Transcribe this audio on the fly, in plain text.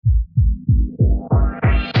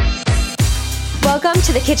Welcome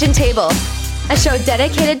to The Kitchen Table, a show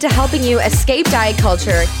dedicated to helping you escape diet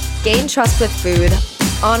culture, gain trust with food,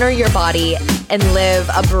 honor your body, and live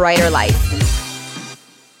a brighter life.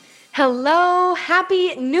 Hello,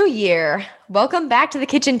 happy new year. Welcome back to The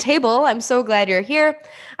Kitchen Table. I'm so glad you're here.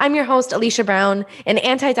 I'm your host, Alicia Brown, an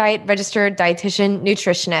anti-diet registered dietitian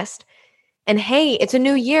nutritionist. And hey, it's a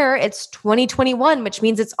new year. It's 2021, which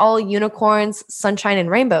means it's all unicorns, sunshine,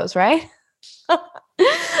 and rainbows, right?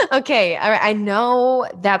 Okay, all right, I know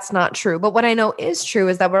that's not true, but what I know is true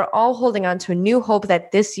is that we're all holding on to a new hope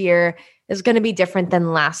that this year is going to be different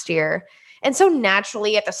than last year. And so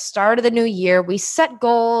naturally, at the start of the new year, we set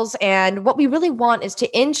goals, and what we really want is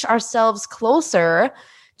to inch ourselves closer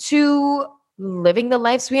to living the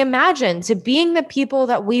lives we imagine, to being the people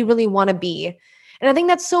that we really want to be. And I think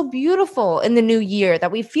that's so beautiful in the new year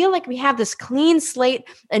that we feel like we have this clean slate,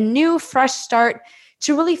 a new, fresh start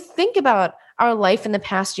to really think about our life in the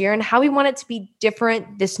past year and how we want it to be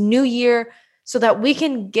different this new year so that we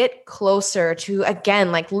can get closer to,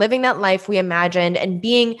 again, like living that life we imagined and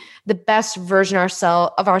being the best version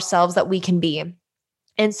of ourselves that we can be.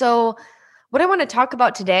 And so what I want to talk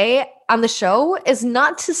about today on the show is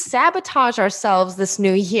not to sabotage ourselves this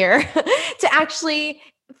new year, to actually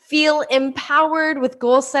feel empowered with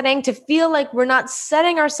goal setting, to feel like we're not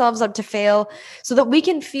setting ourselves up to fail so that we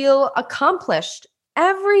can feel accomplished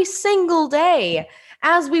every single day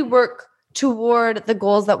as we work toward the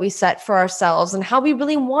goals that we set for ourselves and how we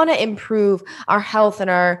really want to improve our health and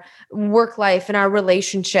our work life and our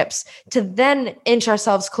relationships to then inch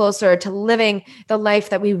ourselves closer to living the life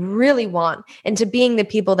that we really want and to being the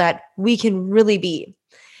people that we can really be.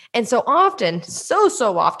 And so often,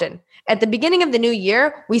 so often, at the beginning of the new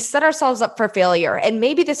year, we set ourselves up for failure. And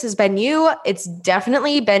maybe this has been you. It's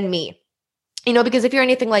definitely been me. You know, because if you're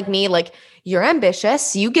anything like me, like you're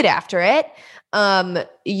ambitious, you get after it,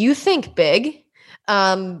 you think big,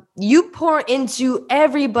 you pour into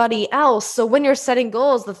everybody else. So when you're setting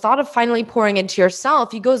goals, the thought of finally pouring into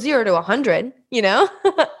yourself, you go 0 to 100, you know?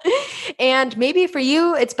 And maybe for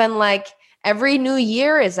you, it's been like every new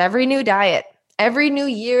year is every new diet. Every new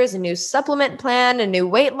year is a new supplement plan, a new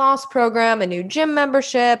weight loss program, a new gym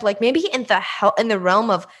membership, like maybe in the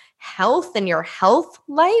realm of health and your health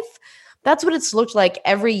life. That's what it's looked like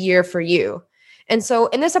every year for you. And so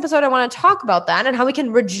in this episode, I want to talk about that and how we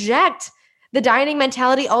can reject the dieting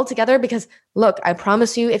mentality altogether. Because look, I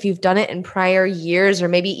promise you, if you've done it in prior years or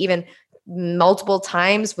maybe even multiple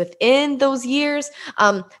times within those years,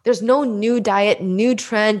 there's no new diet, new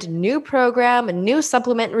trend, new program, a new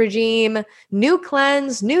supplement regime, new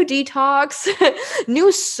cleanse, new detox,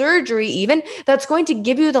 new surgery even, that's going to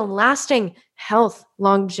give you the lasting health,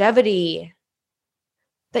 longevity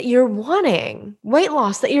that you're wanting, weight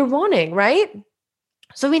loss that you're wanting, right?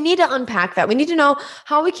 So we need to unpack that. We need to know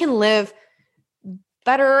how we can live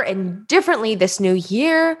better and differently this new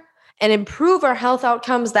year and improve our health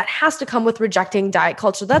outcomes. That has to come with rejecting diet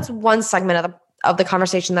culture. That's one segment of the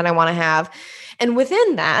conversation that I want to have. And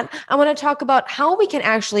within that, I want to talk about how we can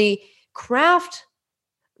actually craft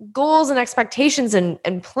goals and expectations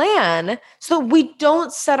and plan so that we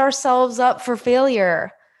don't set ourselves up for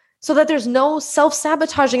failure, so that there's no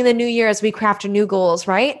self-sabotaging in the new year as we craft new goals,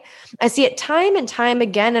 right? I see it time and time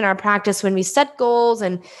again in our practice when we set goals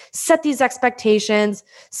and set these expectations.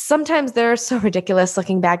 Sometimes they're so ridiculous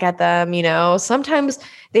looking back at them, you know. Sometimes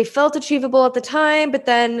they felt achievable at the time, but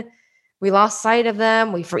then we lost sight of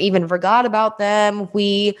them. We even forgot about them.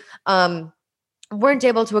 We weren't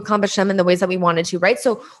able to accomplish them in the ways that we wanted to, right?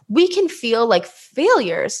 So we can feel like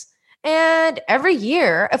failures. And every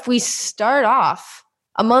year, if we start off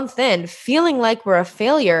a month in feeling like we're a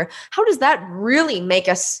failure, how does that really make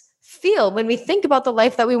us feel when we think about the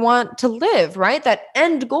life that we want to live, right? That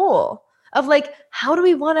end goal of like, how do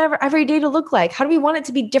we want every day to look like? How do we want it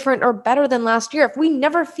to be different or better than last year? If we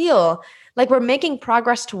never feel like we're making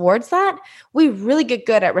progress towards that, we really get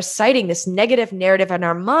good at reciting this negative narrative in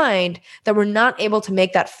our mind that we're not able to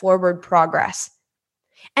make that forward progress.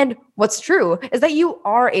 And what's true is that you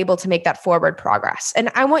are able to make that forward progress. And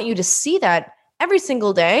I want you to see that every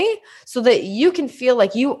single day so that you can feel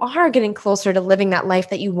like you are getting closer to living that life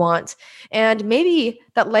that you want. And maybe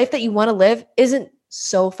that life that you want to live isn't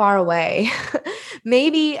so far away.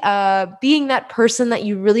 Maybe being that person that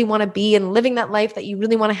you really want to be and living that life that you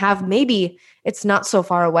really want to have, maybe it's not so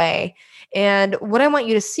far away. And what I want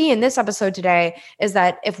you to see in this episode today is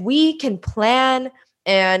that if we can plan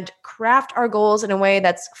and craft our goals in a way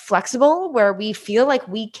that's flexible, where we feel like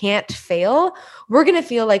we can't fail, we're going to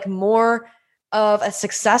feel like more of a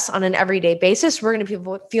success on an everyday basis. We're going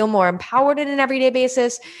to feel more empowered on an everyday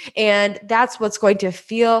basis. And that's what's going to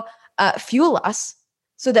fuel us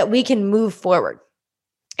so that we can move forward.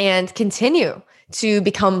 and continue to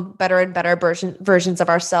become better and better versions of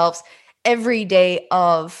ourselves every day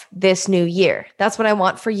of this new year. That's what I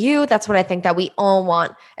want for you. That's what I think that we all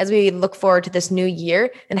want as we look forward to this new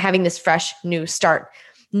year and having this fresh new start.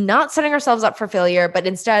 Not setting ourselves up for failure, but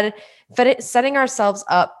instead setting ourselves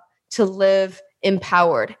up to live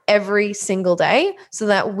empowered every single day so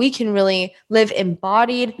that we can really live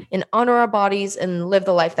embodied and honor our bodies and live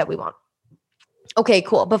the life that we want. Okay,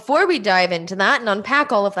 cool. Before we dive into that and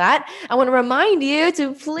unpack all of that, I want to remind you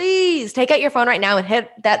to please take out your phone right now and hit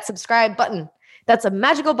that subscribe button. That's a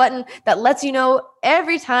magical button that lets you know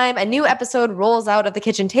every time a new episode rolls out of the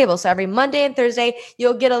kitchen table. So every Monday and Thursday,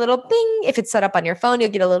 you'll get a little bing. If it's set up on your phone, you'll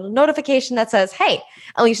get a little notification that says, hey,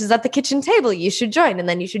 Alicia's at the kitchen table. You should join. And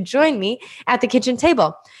then you should join me at the kitchen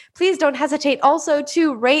table. Please don't hesitate also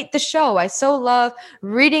to rate the show. I so love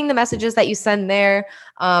reading the messages that you send there.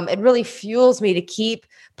 It really fuels me to keep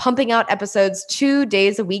pumping out episodes 2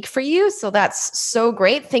 days a week for you. So that's so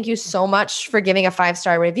great. Thank you so much for giving a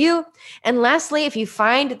 5-star review. And lastly, if you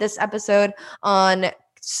find this episode on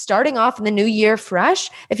starting off in the new year fresh,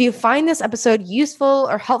 if you find this episode useful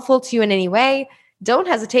or helpful to you in any way, don't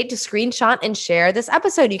hesitate to screenshot and share this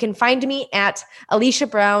episode. You can find me at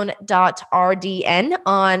aliciabrown.rdn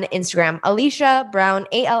on Instagram. Alicia Brown,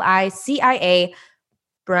 ALICIA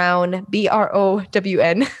Brown,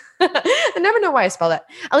 BROWN. I never know why I spell that.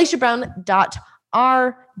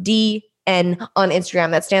 aliciabrown.rdn on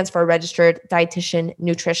Instagram. That stands for Registered Dietitian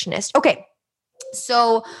Nutritionist. Okay,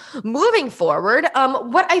 so moving forward,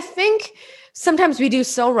 what I think sometimes we do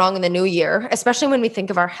so wrong in the new year, especially when we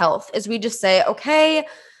think of our health, is we just say, okay,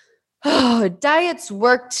 diets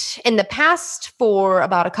worked in the past for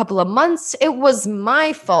about a couple of months. It was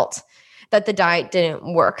my fault that the diet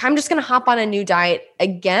didn't work. I'm just going to hop on a new diet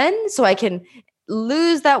again so I can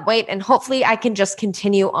lose that weight and hopefully I can just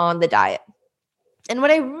continue on the diet. And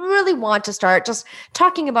what I really want to start just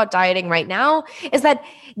talking about dieting right now is that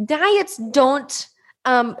diets don't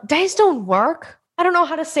work. I don't know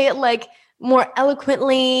how to say it like more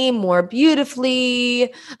eloquently, more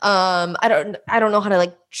beautifully. I don't know how to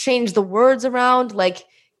like change the words around. Like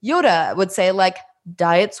Yoda would say, like,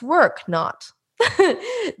 diets work, not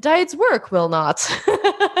diets work, will not.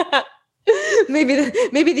 Maybe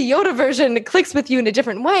the Yoda version clicks with you in a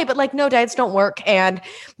different way, but like, no, diets don't work. And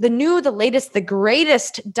the latest, the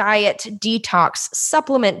greatest diet detox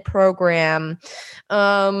supplement program,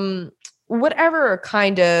 whatever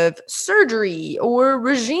kind of surgery or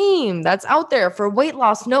regime that's out there for weight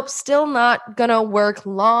loss, nope, still not gonna work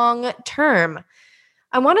long term.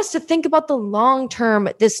 I want us to think about the long term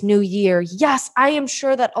this new year. Yes, I am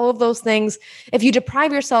sure that all of those things, if you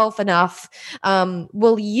deprive yourself enough,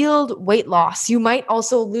 will yield weight loss. You might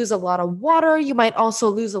also lose a lot of water. You might also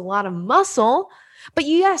lose a lot of muscle. But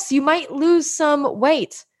yes, you might lose some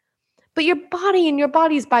weight. But your body and your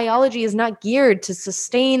body's biology is not geared to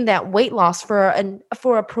sustain that weight loss for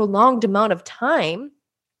a prolonged amount of time.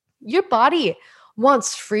 Your body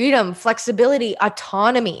wants freedom, flexibility,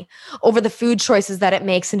 autonomy over the food choices that it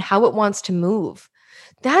makes and how it wants to move.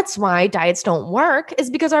 That's why diets don't work, is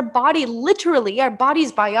because our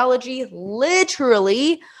body's biology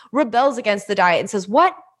literally rebels against the diet and says,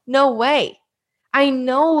 what? No way. I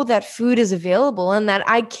know that food is available and that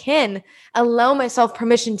I can allow myself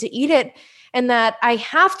permission to eat it, and that I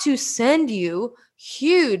have to send you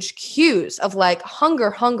huge cues of like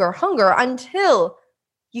hunger, hunger, hunger until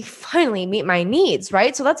you finally meet my needs,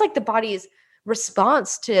 right? So that's like the body's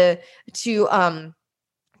response to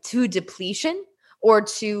depletion or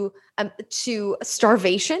to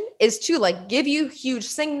starvation, is to like give you huge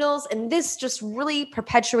signals. And this just really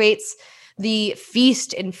perpetuates the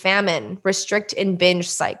feast and famine, restrict and binge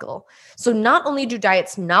cycle. So not only do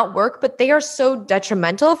diets not work, but they are so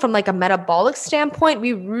detrimental from like a metabolic standpoint.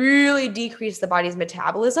 We really decrease the body's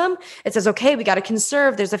metabolism. It says, okay, we got to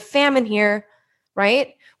conserve. There's a famine here,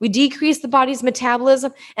 right? We decrease the body's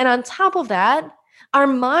metabolism. And on top of that, our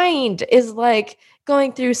mind is like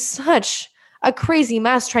going through such a crazy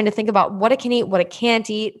mess trying to think about what it can eat, what it can't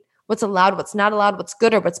eat, what's allowed, what's not allowed, what's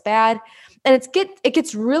good or what's bad. And it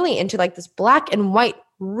gets really into like this black and white,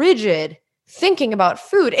 rigid thinking about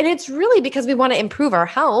food. And it's really because we want to improve our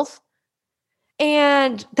health.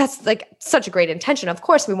 And that's like such a great intention. Of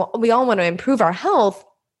course, we all want to improve our health.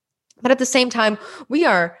 But at the same time,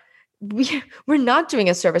 we're not doing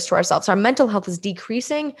a service to ourselves. Our mental health is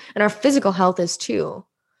decreasing and our physical health is too.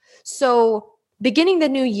 So beginning the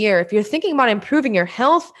new year, if you're thinking about improving your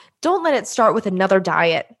health, don't let it start with another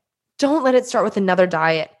diet. Don't let it start with another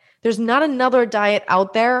diet. There's not another diet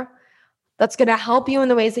out there that's going to help you in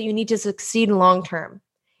the ways that you need to succeed long term.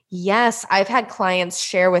 Yes, I've had clients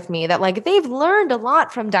share with me that like they've learned a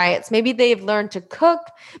lot from diets. Maybe they've learned to cook,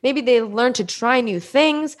 maybe they've learned to try new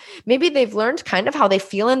things, maybe they've learned kind of how they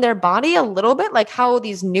feel in their body a little bit, like how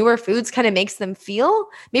these newer foods kind of makes them feel.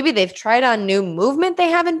 Maybe they've tried on new movement they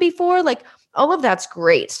haven't before. Like all of that's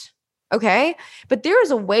great. Okay? But there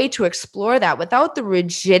is a way to explore that without the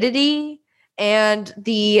rigidity and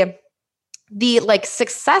the like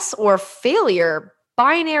success or failure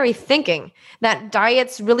binary thinking that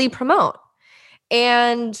diets really promote.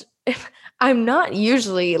 And I'm not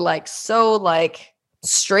usually like so like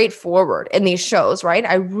straightforward in these shows, right?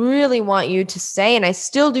 I really want you to say, and I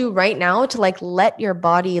still do right now, to like let your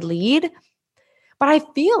body lead. But I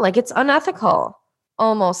feel like it's unethical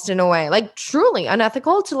almost in a way, like truly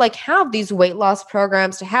unethical to like have these weight loss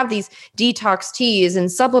programs, to have these detox teas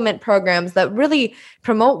and supplement programs that really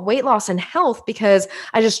promote weight loss and health, because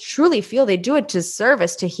I just truly feel they do a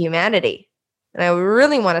disservice to humanity. And I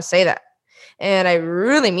really want to say that. And I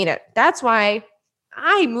really mean it. That's why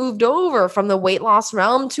I moved over from the weight loss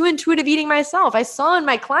realm to intuitive eating myself. I saw in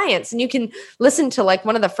my clients, and you can listen to like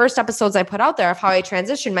one of the first episodes I put out there of how I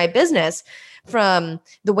transitioned my business from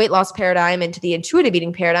the weight loss paradigm into the intuitive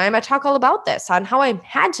eating paradigm. I talk all about this on how I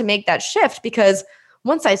had to make that shift, because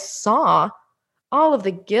once I saw all of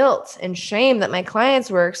the guilt and shame that my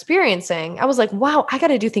clients were experiencing, I was like, wow, I got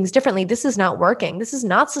to do things differently. This is not working. This is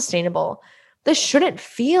not sustainable. This shouldn't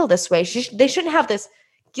feel this way. They shouldn't have this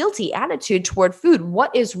guilty attitude toward food.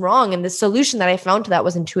 What is wrong? And the solution that I found to that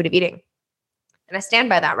was intuitive eating. And I stand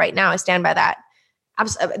by that right now. I stand by that.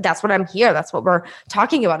 That's what I'm here. That's what we're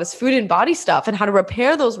talking about, is food and body stuff and how to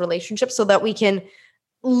repair those relationships so that we can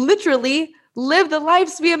literally live the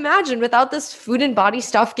lives we imagine without this food and body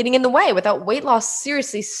stuff getting in the way, without weight loss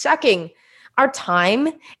seriously sucking our time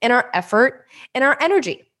and our effort and our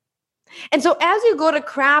energy. And so as you go to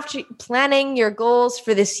craft planning your goals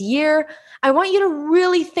for this year, I want you to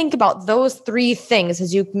really think about those three things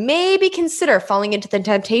as you maybe consider falling into the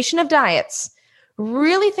temptation of diets.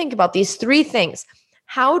 Really think about these three things.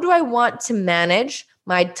 How do I want to manage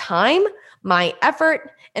my time, my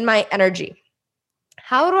effort, and my energy?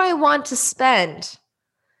 How do I want to spend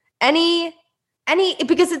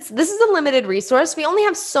because this is a limited resource. We only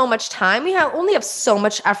have so much time. We only have so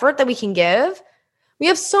much effort that we can give. We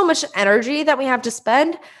have so much energy that we have to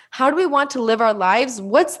spend. How do we want to live our lives?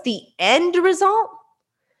 What's the end result?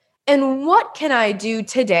 And what can I do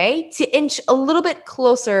today to inch a little bit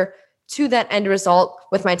closer to that end result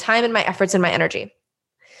with my time and my efforts and my energy?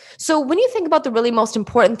 So when you think about the really most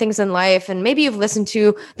important things in life, and maybe you've listened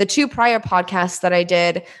to the 2 prior podcasts that I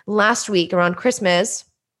did last week around Christmas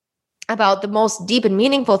about the most deep and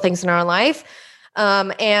meaningful things in our life,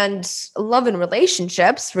 and love and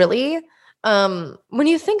relationships, really. When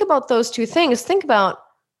you think about those 2 things, think about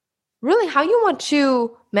really how you want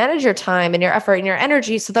to manage your time and your effort and your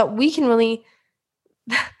energy so that we can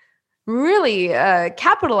really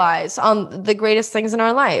capitalize on the greatest things in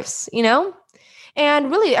our lives, you know?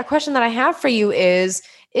 And really a question that I have for you is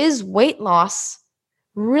weight loss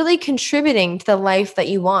really contributing to the life that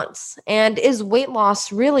you want? And is weight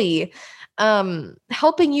loss really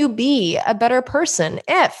helping you be a better person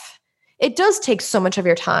if it does take so much of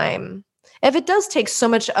your time? If it does take so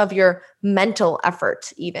much of your mental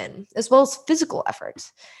effort, even, as well as physical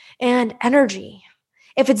effort and energy,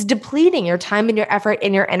 if it's depleting your time and your effort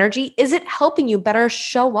and your energy, is it helping you better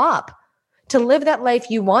show up to live that life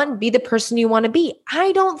you want, be the person you want to be?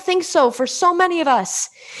 I don't think so for so many of us.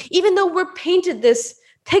 Even though we're painted this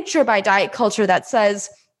picture by diet culture that says,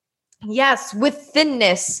 yes, with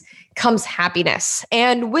thinness comes happiness,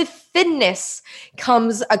 and with thinness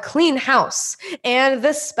comes a clean house and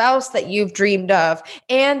the spouse that you've dreamed of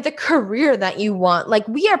and the career that you want. Like,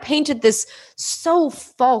 we are painted this so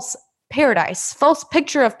false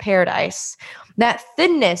picture of paradise, that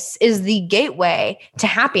thinness is the gateway to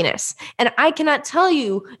happiness. And I cannot tell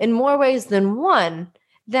you in more ways than one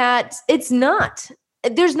that it's not.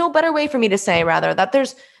 There's no better way for me to say, rather,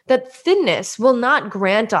 that thinness will not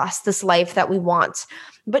grant us this life that we want.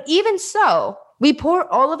 But even so, we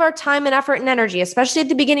pour all of our time and effort and energy, especially at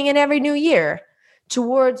the beginning of every new year,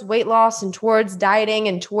 towards weight loss and towards dieting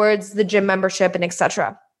and towards the gym membership and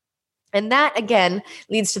etc. And that, again,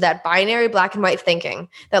 leads to that binary black and white thinking.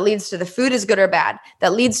 That leads to the food is good or bad.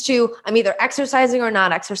 That leads to I'm either exercising or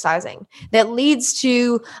not exercising. That leads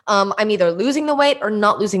to I'm either losing the weight or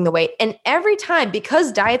not losing the weight. And every time,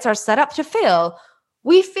 because diets are set up to fail,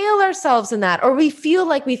 we fail ourselves in that, or we feel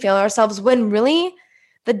like we fail ourselves when really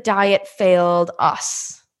the diet failed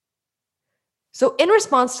us. So in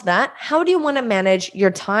response to that, how do you want to manage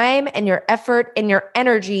your time and your effort and your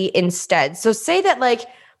energy instead? So say that, like,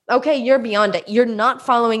 Okay, you're beyond it. You're not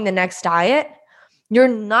following the next diet. You're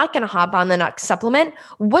not going to hop on the next supplement.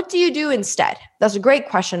 What do you do instead? That's a great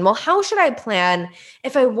question. Well, how should I plan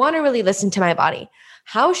if I want to really listen to my body?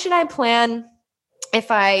 How should I plan if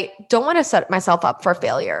I don't want to set myself up for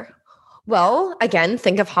failure? Well, again,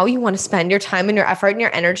 think of how you want to spend your time and your effort and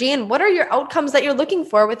your energy, and what are your outcomes that you're looking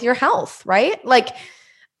for with your health, right? Like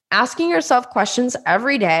asking yourself questions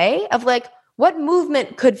every day of like, what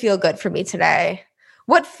movement could feel good for me today?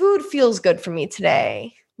 What food feels good for me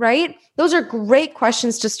today? Right? Those are great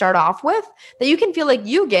questions to start off with that you can feel like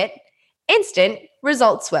you get instant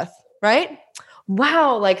results with, right?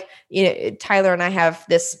 Wow, like, Tyler and I have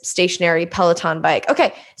this stationary Peloton bike.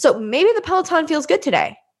 Okay, so maybe the Peloton feels good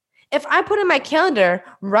today. If I put in my calendar,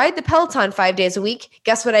 ride the Peloton 5 days a week,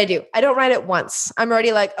 guess what I do? I don't ride it once. I'm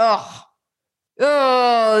already like, oh,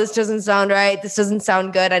 this doesn't sound right. This doesn't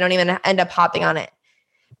sound good. I don't even end up hopping on it.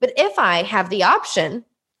 But if I have the option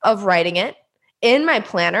of writing it in my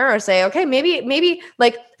planner, or say, okay, maybe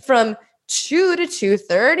like from 2 to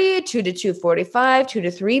 2:30, 2 to 2:45, 2 to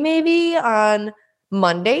 3 maybe on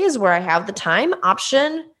Mondays where I have the time,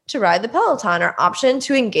 option to ride the Peloton or option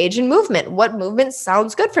to engage in movement. What movement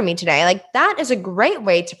sounds good for me today? Like that is a great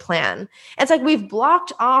way to plan. It's like we've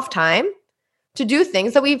blocked off time to do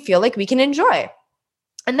things that we feel like we can enjoy.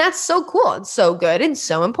 And that's so cool. It's so good and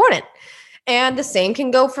so important. And the same can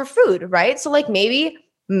go for food, right? So like maybe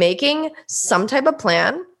making some type of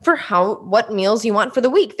plan for what meals you want for the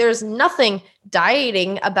week. There's nothing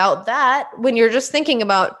dieting about that when you're just thinking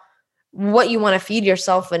about what you want to feed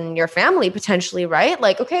yourself and your family potentially, right?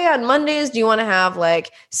 Like, okay, on Mondays, do you want to have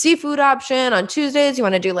like seafood option? On Tuesdays, you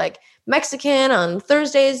want to do like Mexican. On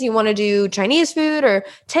Thursdays, you want to do Chinese food or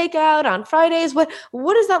takeout. On Fridays, what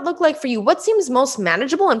does that look like for you? What seems most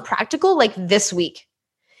manageable and practical like this week?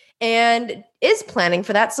 And is planning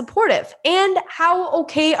for that supportive? And how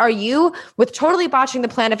okay are you with totally botching the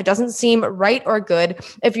plan if it doesn't seem right or good,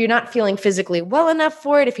 if you're not feeling physically well enough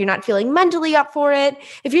for it, if you're not feeling mentally up for it,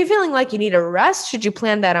 if you're feeling like you need a rest, should you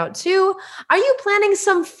plan that out too? Are you planning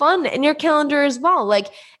some fun in your calendar as well? Like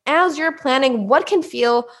as you're planning, what can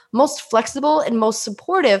feel most flexible and most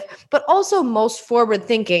supportive, but also most forward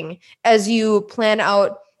thinking as you plan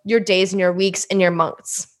out your days and your weeks and your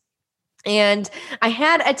months? And I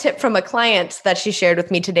had a tip from a client that she shared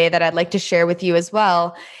with me today that I'd like to share with you as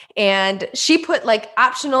well. And she put like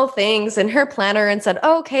optional things in her planner and said,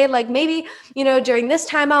 oh, okay, like maybe, during this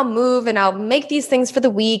time I'll move and I'll make these things for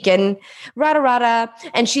the week and rada.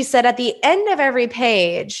 And she said at the end of every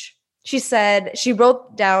page, she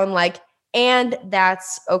wrote down like, and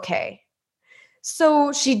that's okay.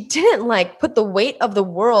 So she didn't like put the weight of the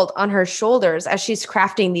world on her shoulders as she's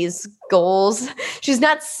crafting these goals. She's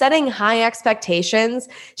not setting high expectations.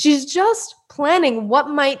 She's just planning what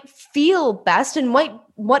might feel best and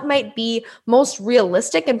what might be most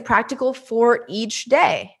realistic and practical for each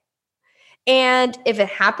day. And if it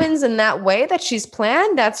happens in that way that she's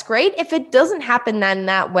planned, that's great. If it doesn't happen in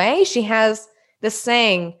that way, she has this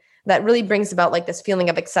saying that really brings about like this feeling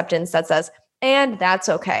of acceptance that says, and that's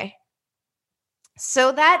okay.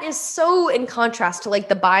 So that is so in contrast to like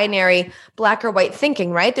the binary black or white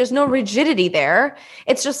thinking, right? There's no rigidity there.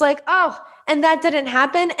 It's just like, oh, and that didn't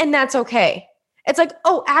happen and that's okay. It's like,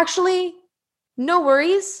 oh, actually, no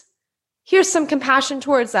worries. Here's some compassion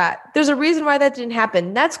towards that. There's a reason why that didn't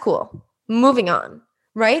happen. That's cool. Moving on,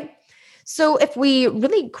 right? So if we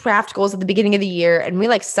really craft goals at the beginning of the year and we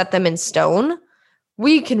like set them in stone,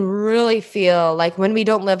 we can really feel like when we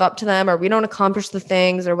don't live up to them or we don't accomplish the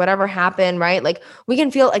things or whatever happened, right? Like we can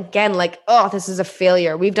feel again like, oh, this is a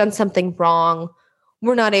failure. We've done something wrong.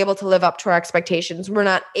 We're not able to live up to our expectations. We're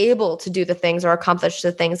not able to do the things or accomplish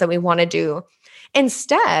the things that we want to do.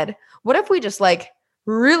 Instead, what if we just like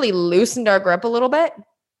really loosened our grip a little bit,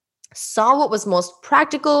 saw what was most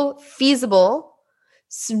practical, feasible,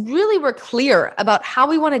 really were clear about how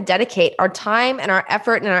we want to dedicate our time and our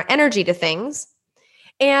effort and our energy to things,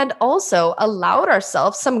 and also allowed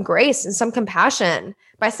ourselves some grace and some compassion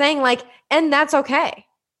by saying like, and that's okay.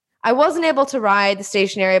 I wasn't able to ride the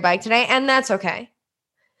stationary bike today, and that's okay.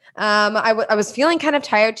 I was feeling kind of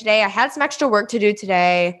tired today. I had some extra work to do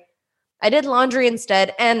today. I did laundry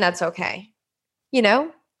instead, and that's okay.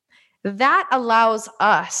 That allows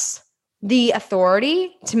us the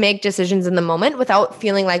authority to make decisions in the moment without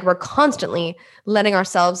feeling like we're constantly letting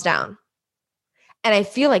ourselves down. And I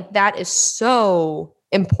feel like that is so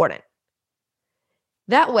important.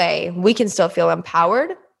 That way, we can still feel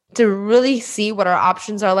empowered to really see what our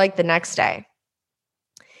options are like the next day.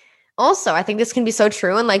 Also, I think this can be so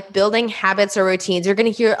true in like building habits or routines. You're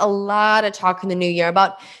going to hear a lot of talk in the new year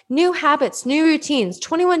about new habits, new routines,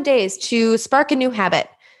 21 days to spark a new habit.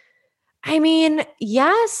 I mean,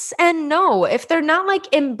 yes and no. If they're not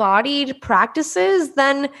like embodied practices,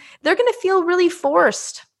 then they're going to feel really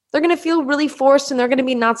forced. They're going to feel really forced and they're going to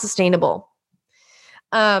be not sustainable.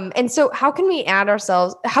 And so how can we grant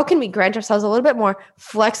ourselves a little bit more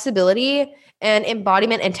flexibility and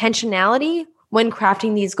embodiment intentionality when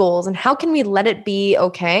crafting these goals? And how can we let it be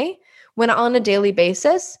okay when on a daily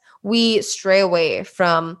basis we stray away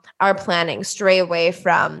from our planning, stray away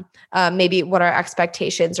from maybe what our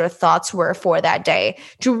expectations or thoughts were for that day,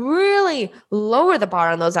 to really lower the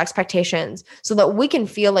bar on those expectations so that we can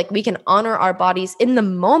feel like we can honor our bodies in the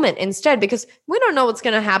moment instead, because we don't know what's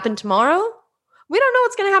going to happen tomorrow. We don't know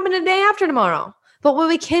what's going to happen the day after tomorrow. But what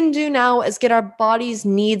we can do now is get our body's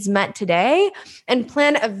needs met today and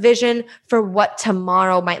plan a vision for what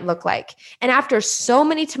tomorrow might look like. And after so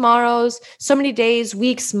many tomorrows, so many days,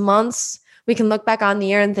 weeks, months, we can look back on the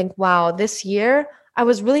year and think, wow, this year I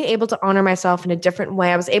was really able to honor myself in a different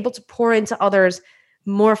way. I was able to pour into others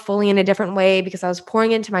more fully in a different way because I was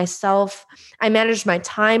pouring into myself. I managed my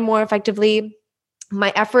time more effectively.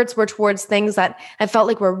 My efforts were towards things that I felt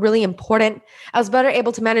like were really important. I was better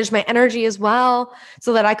able to manage my energy as well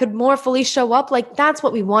so that I could more fully show up. Like that's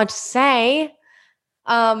what we want to say.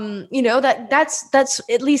 That's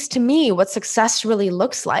at least to me what success really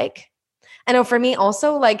looks like. I know for me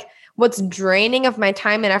also, like what's draining of my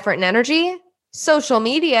time and effort and energy, social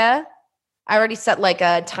media. I already set like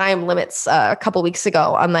time limits a couple weeks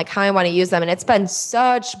ago on like how I want to use them. And it's been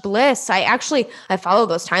such bliss. I follow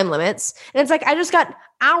those time limits and it's like, I just got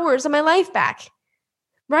hours of my life back,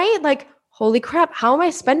 right? Like, holy crap. How am I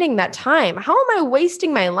spending that time? How am I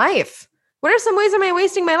wasting my life? What are some ways am I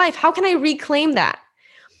wasting my life? How can I reclaim that?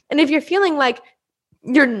 And if you're feeling like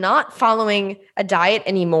you're not following a diet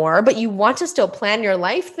anymore, but you want to still plan your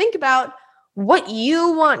life, think about what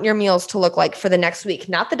you want your meals to look like for the next week,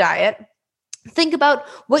 not the diet. Think about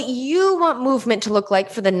what you want movement to look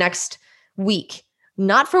like for the next week,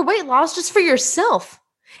 not for weight loss, just for yourself.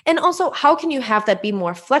 And also, how can you have that be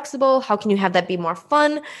more flexible? How can you have that be more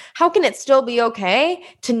fun? How can it still be okay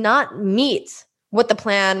to not meet what the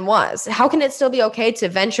plan was? How can it still be okay to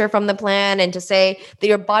venture from the plan and to say that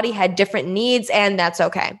your body had different needs and that's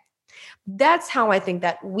okay? That's how I think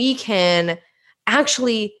that we can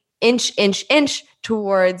actually inch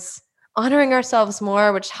towards honoring ourselves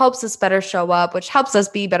more, which helps us better show up, which helps us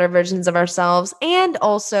be better versions of ourselves, and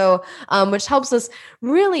also which helps us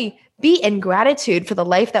really be in gratitude for the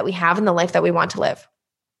life that we have and the life that we want to live.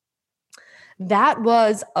 That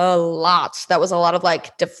was a lot. That was a lot of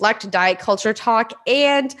like deflect diet culture talk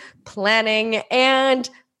and planning and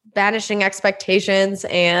banishing expectations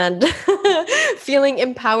and feeling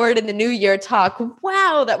empowered in the new year talk.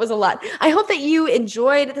 Wow, that was a lot. I hope that you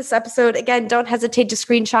enjoyed this episode. Again, don't hesitate to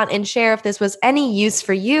screenshot and share if this was any use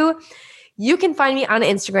for you. You can find me on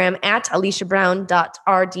Instagram at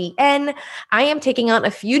aliciabrown.rdn. I am taking on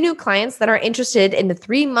a few new clients that are interested in the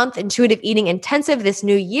 3-month intuitive eating intensive this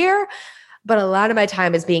new year. But a lot of my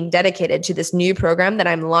time is being dedicated to this new program that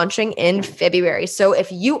I'm launching in February. So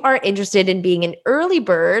if you are interested in being an early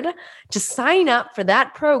bird to sign up for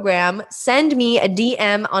that program, send me a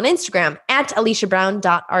DM on Instagram at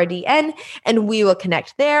aliciabrown.rdn and we will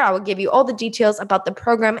connect there. I will give you all the details about the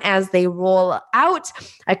program as they roll out.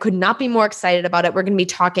 I could not be more excited about it. We're going to be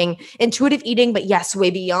talking intuitive eating, but yes, way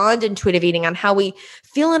beyond intuitive eating, on how we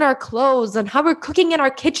feel in our clothes, on how we're cooking in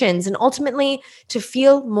our kitchens, and ultimately to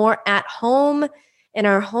feel more at home in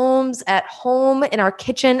our homes, at home in our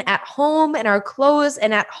kitchen, at home in our clothes,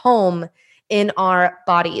 and at home in our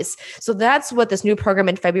bodies. So that's what this new program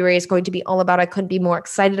in February is going to be all about. I couldn't be more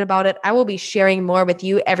excited about it. I will be sharing more with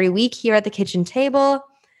you every week here at the kitchen table.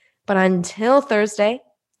 But until Thursday,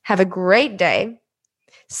 have a great day.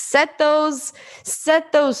 Set those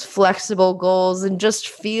flexible goals and just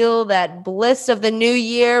feel that bliss of the new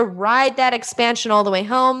year. Ride that expansion all the way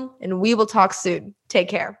home, and we will talk soon. Take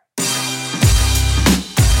care.